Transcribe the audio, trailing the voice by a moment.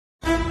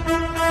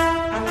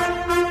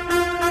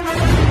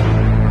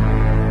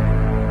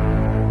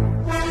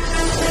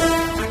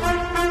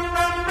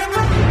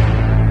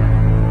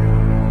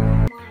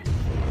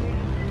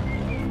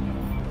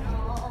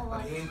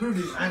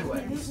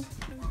ENQUIRIES.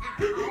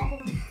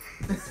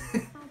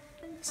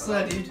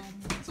 Sir, dude.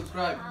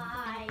 Subscribe.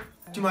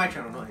 To my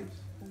channel, not his.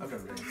 I've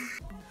done it.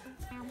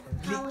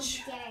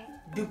 Glitch.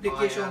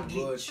 Duplication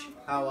glitch.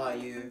 How are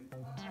you?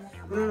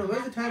 No,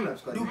 where's the time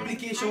lapse?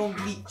 Duplication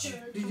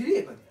glitch. Did you do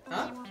it?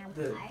 Huh?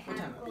 The What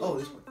time? oh,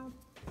 this one.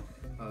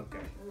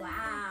 Okay.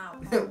 Wow.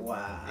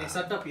 Wow. Hey,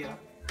 shut up here.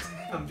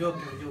 I'm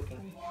joking, I'm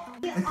joking.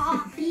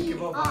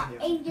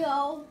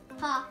 Angel.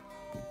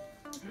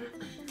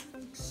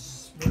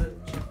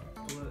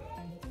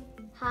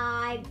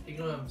 Hi.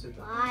 Ignore him, sit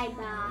down. Bye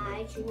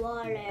bye.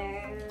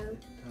 Water.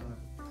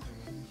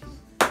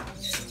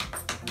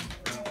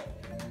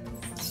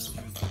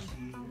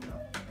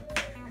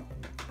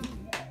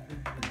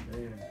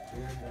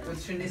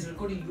 Question is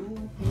recording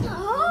you.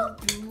 No.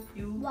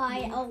 You.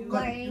 Why over?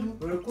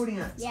 We're recording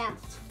at. Yeah.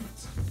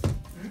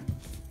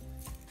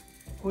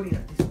 Recording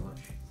at this much.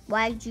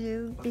 Why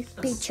you this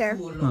picture?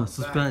 Oh,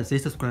 subscribe. Say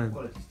subscribe.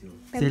 Quality still.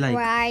 Say like.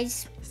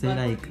 Surprise. Say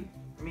like.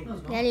 I mean,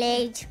 The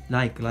late.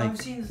 Like. Like.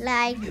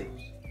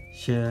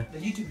 Share. The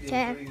YouTube video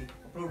Share. where you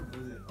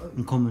upload it.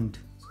 And comment.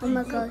 Oh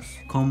my gosh.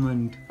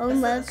 Comment. Oh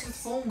my That's his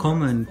phone,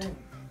 Comment. that's his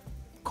phone.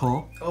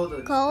 Call. oh,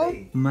 the Call.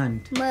 display.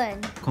 Man.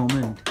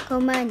 Comment.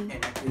 Comment.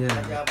 Yeah.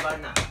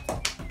 Rajavana.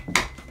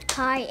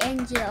 Hi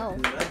Angel.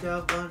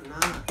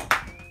 Rajavana.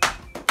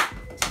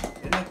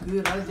 எனக்கு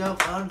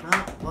ராஜாவானா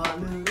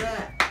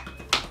வாழுறேன்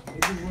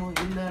எதுவும்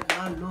இல்லை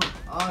நானும்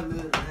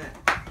ஆளுறேன்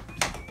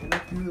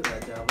எனக்கு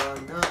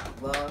ராஜாவானா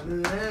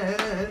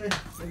வாழுறேன்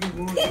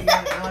எதுவும் இல்லை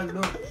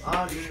நானும்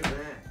ஆளுறேன்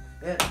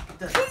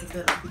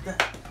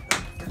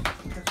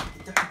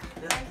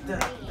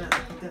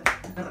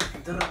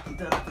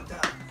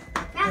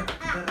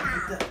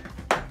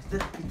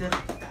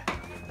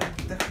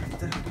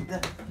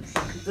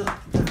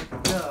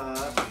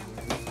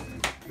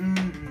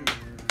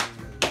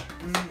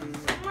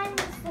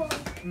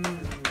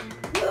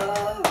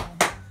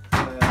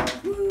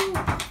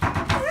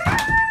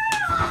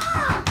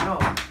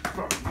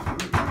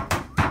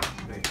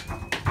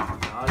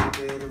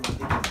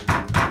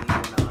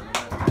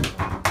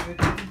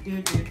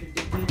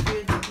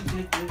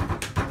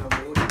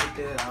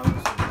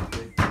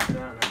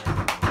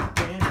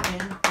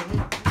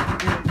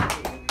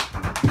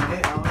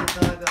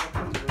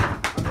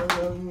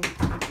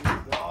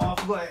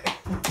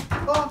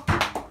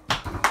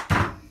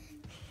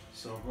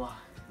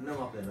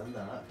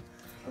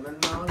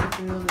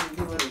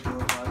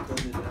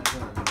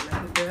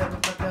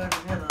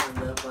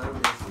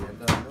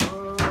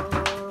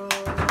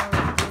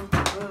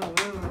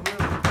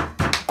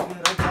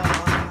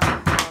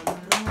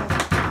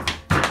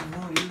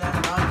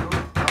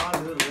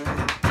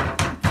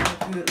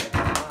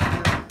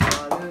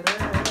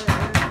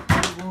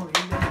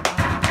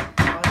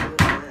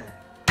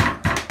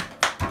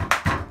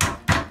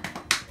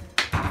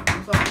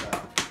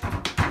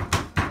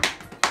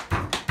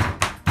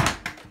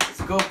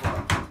Go for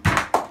it.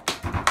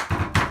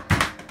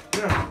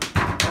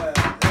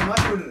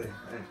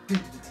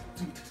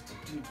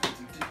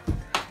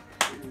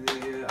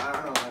 I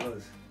don't know how it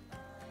goes.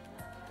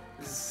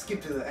 Just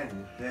skip to the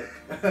end.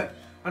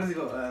 How does it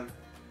go?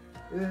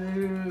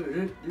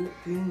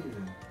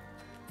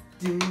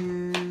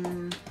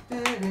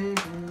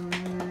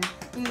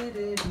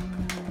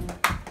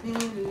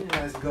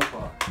 Let's go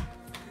for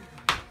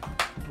it.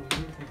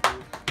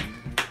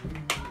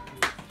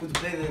 Put the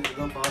play the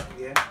go for it,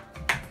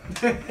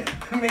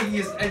 yeah. Maybe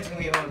you just edging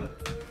me on.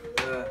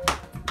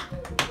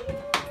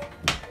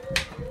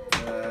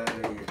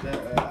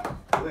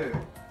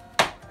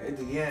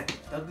 Yeah,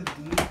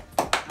 தகுதி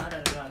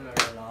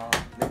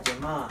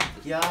நிஜமா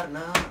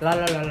யார்னா La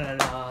la la la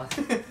la.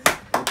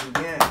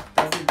 ஏன்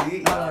தகுதி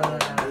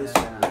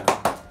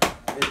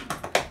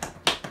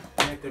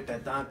என்கிட்ட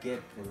தான்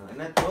கேட்கணும்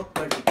என்ன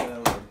தோக்கடிக்க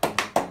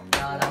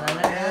La la la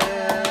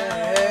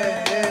la.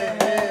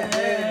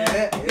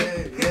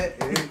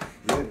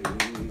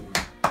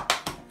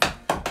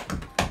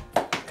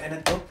 என்ன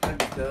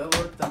தோக்கடிக்க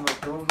ஒருத்த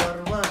மட்டும்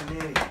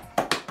வருவானே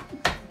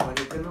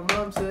மணிக்கணும்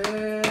மாம்சே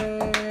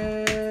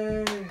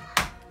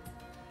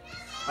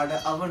அட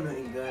அவனு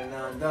இங்க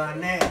நான்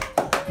தானே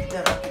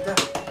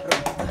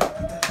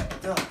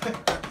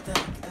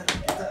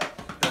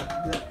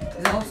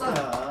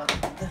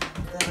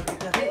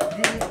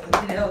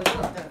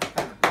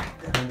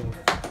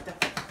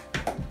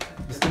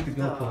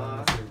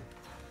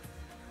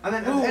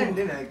And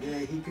then at the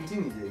end, he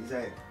continues it. He's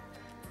like,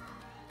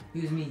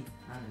 Who's me?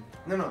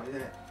 no,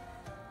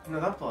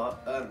 that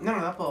part.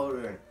 That part.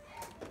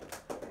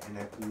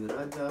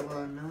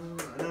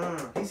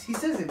 No. He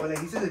says it, but like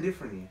he says it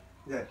differently.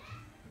 He's like,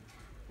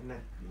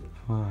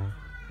 Wow.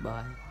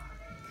 Bye.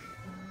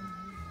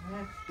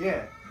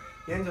 yeah.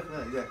 He ends up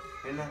like that.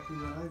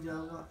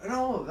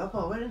 No, that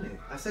part went in it.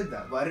 I said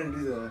that, but I didn't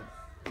do the.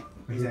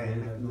 He's like,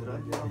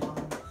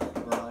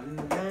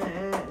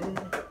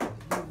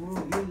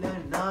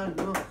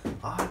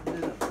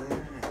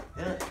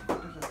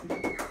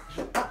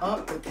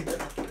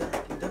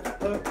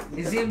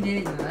 Is he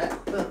doing that?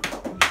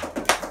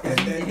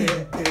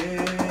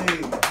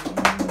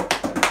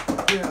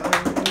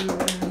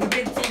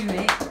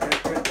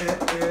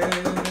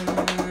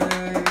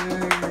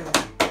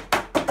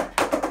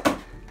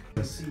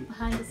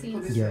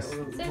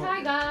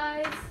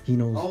 he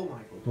knows Oh my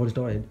god. what it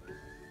started.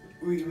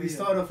 We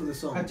started off with a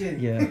song.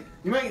 Yeah.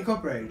 You might get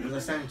copyrighted because I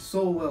sang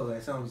so well that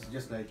it sounds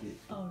just like it.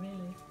 Oh,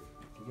 really?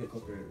 You get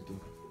copyrighted too.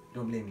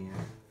 Don't blame me.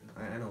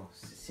 I know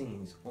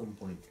singing is on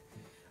point.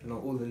 I know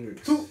all the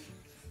lyrics.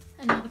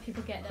 And other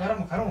people get that.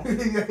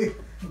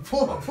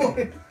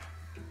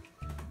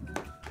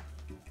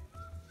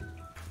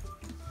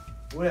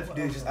 All we have to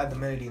do is just add the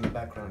melody in the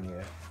background,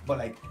 yeah. But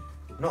like,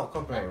 not a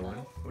copyrighted one.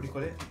 What do you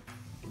call it?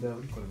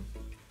 What do you call them?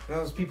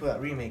 Those people that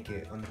remake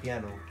it on the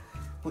piano,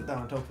 put that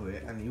on top of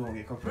it, and you won't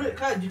get copyrighted.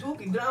 Kaj, you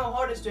talking? Do you know how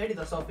hard it is to edit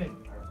that stuff in?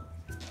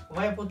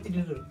 Why I put it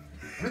in?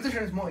 British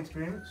is more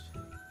experienced.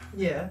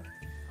 Yeah.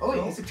 Oh,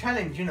 So? it's a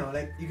challenge, you know.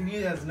 Like you can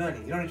use it as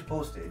learning. You don't need to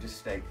post it.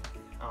 Just like,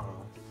 I don't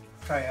know,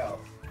 try it out.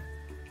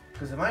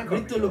 Because the Minecraft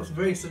Rito video- looks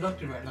very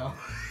seductive right now.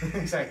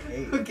 it's like,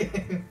 hey,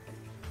 Okay.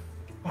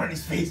 on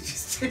his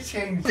face just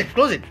changed.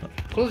 Close it.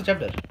 Close the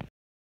chapter.